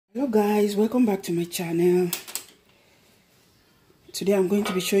Hello guys, welcome back to my channel. Today I'm going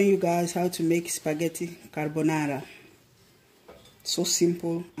to be showing you guys how to make spaghetti carbonara. So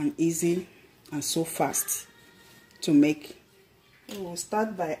simple and easy and so fast to make. We'll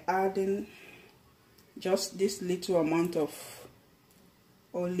start by adding just this little amount of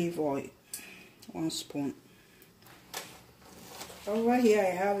olive oil, 1 spoon. Over here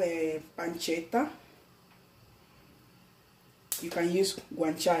I have a pancetta. You can use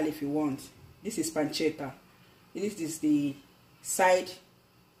guanciale if you want. This is pancetta. This is the side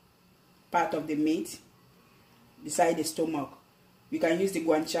part of the meat beside the stomach. You can use the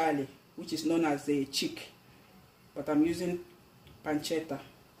guanciale, which is known as the cheek, but I'm using pancetta.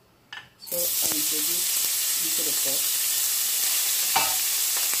 So I introduce into the pot.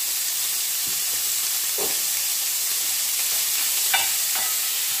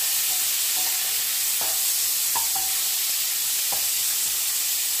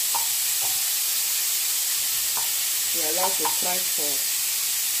 We allow to fry for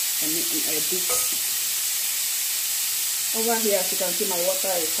a bit. Over here, as you can see, my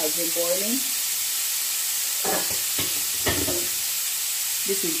water has been boiling.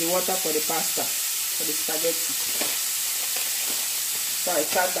 This is the water for the pasta, for the spaghetti. So I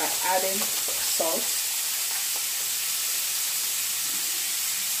start by adding salt.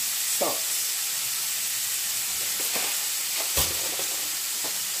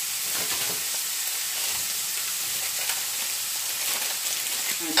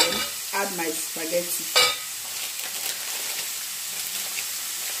 And then add my spaghetti.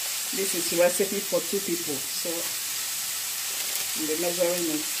 This is recipe for 2 people, so I'm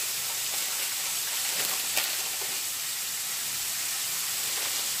measuring it.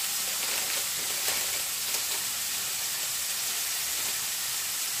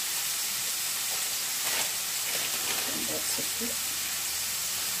 And that's it.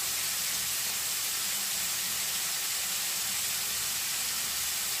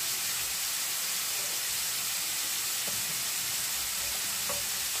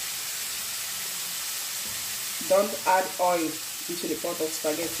 Don't add oil into the pot of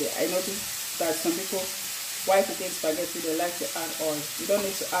spaghetti. I noticed that some people, while cooking spaghetti, they like to add oil. You don't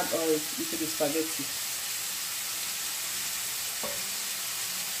need to add oil into the spaghetti.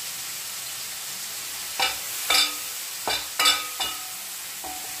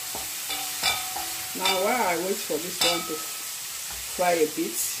 Now while I wait for this one to fry a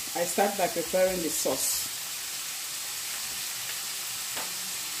bit, I start by preparing the sauce.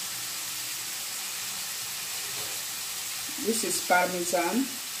 This is Parmesan.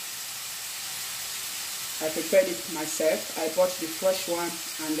 I prepared it myself. I bought the fresh one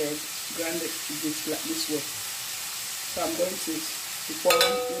and ground it this way. So I'm going to be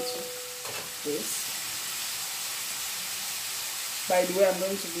pouring into this. By the way, I'm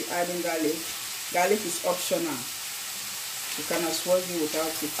going to be adding garlic. Garlic is optional. You can as well do without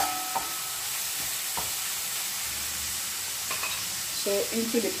it. So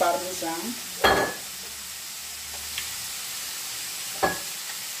into the Parmesan,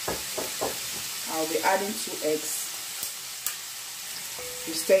 I'll be adding 2 eggs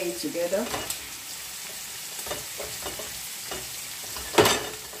to stir it together.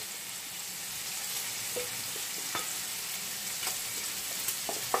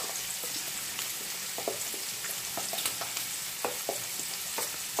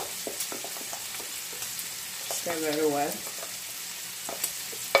 Stir very well.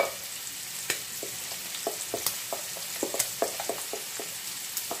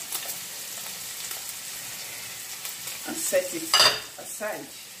 And set it aside.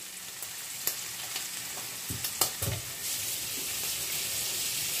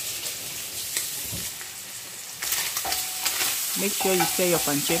 Make sure you stir your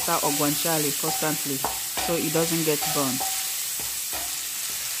pancetta or guanciale constantly so it doesn't get burned.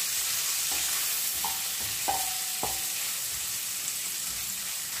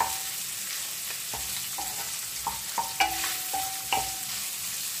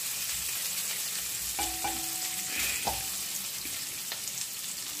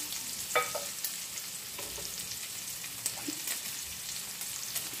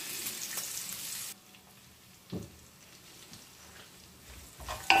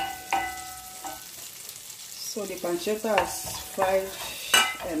 So the pancetta is fried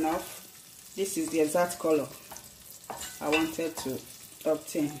enough. This is the exact color I wanted to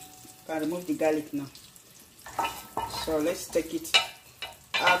obtain. Can remove the garlic now. So let's take it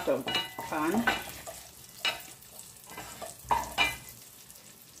out of the pan.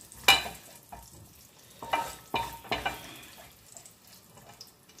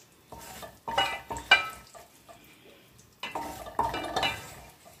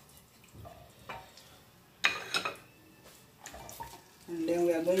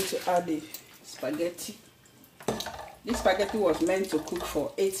 going to add the spaghetti. This spaghetti was meant to cook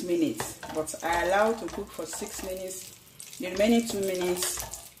for 8 minutes, but I allowed to cook for 6 minutes. The remaining 2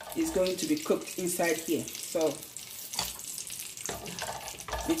 minutes is going to be cooked inside here. So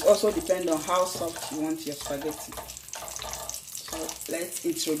it also depends on how soft you want your spaghetti. So let's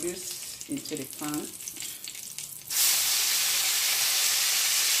introduce into the pan.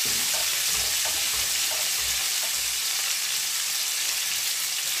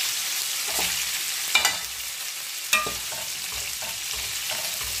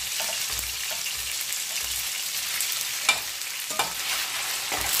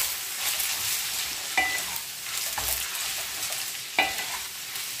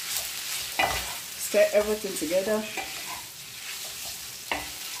 Stir everything together.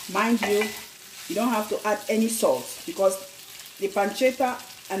 Mind you, you don't have to add any salt because the pancetta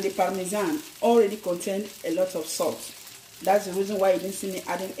and the parmesan already contain a lot of salt. That's the reason why you didn't see me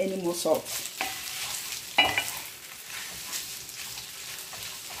adding any more salt.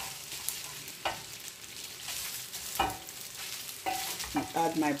 I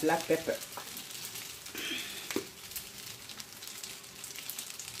add my black pepper.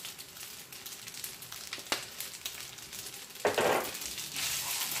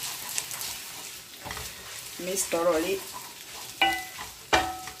 Mix thoroughly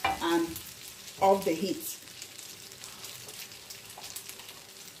and off the heat.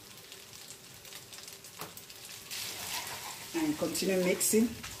 And continue mixing.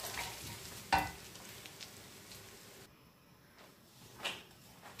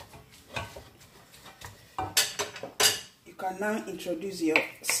 You can now introduce your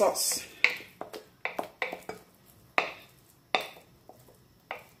sauce.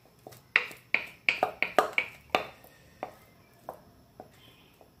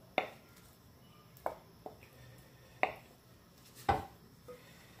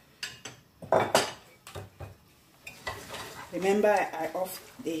 Remember, I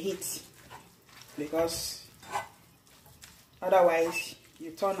off the heat because otherwise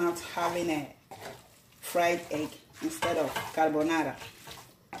you turn out having a fried egg instead of carbonara.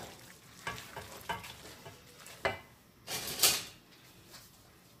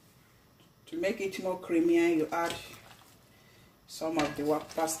 To make it more creamier, you add some of the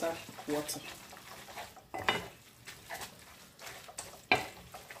pasta water.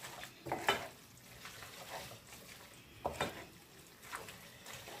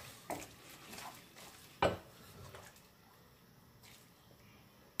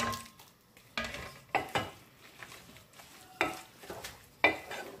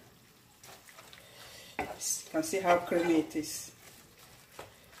 You can see how creamy it is.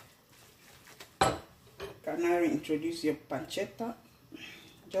 You can now introduce your pancetta,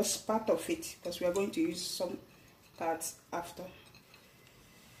 just part of it, because we are going to use some parts after.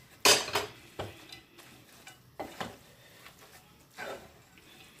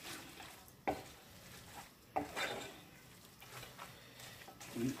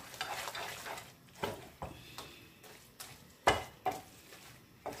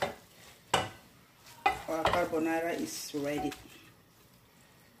 Our carbonara is ready.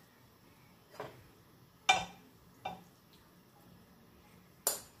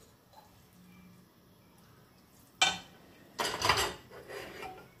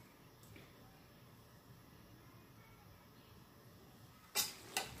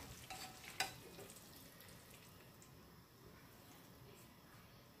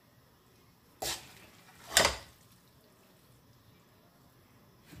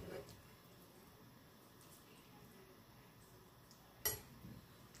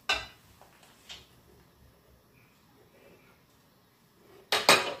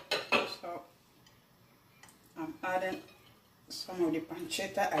 So I'm adding some of the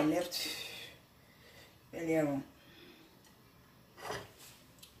pancetta I left earlier on.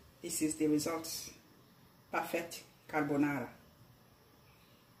 This is the result. Perfect carbonara.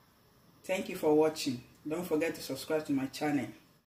 Thank you for watching. Don't forget to subscribe to my channel.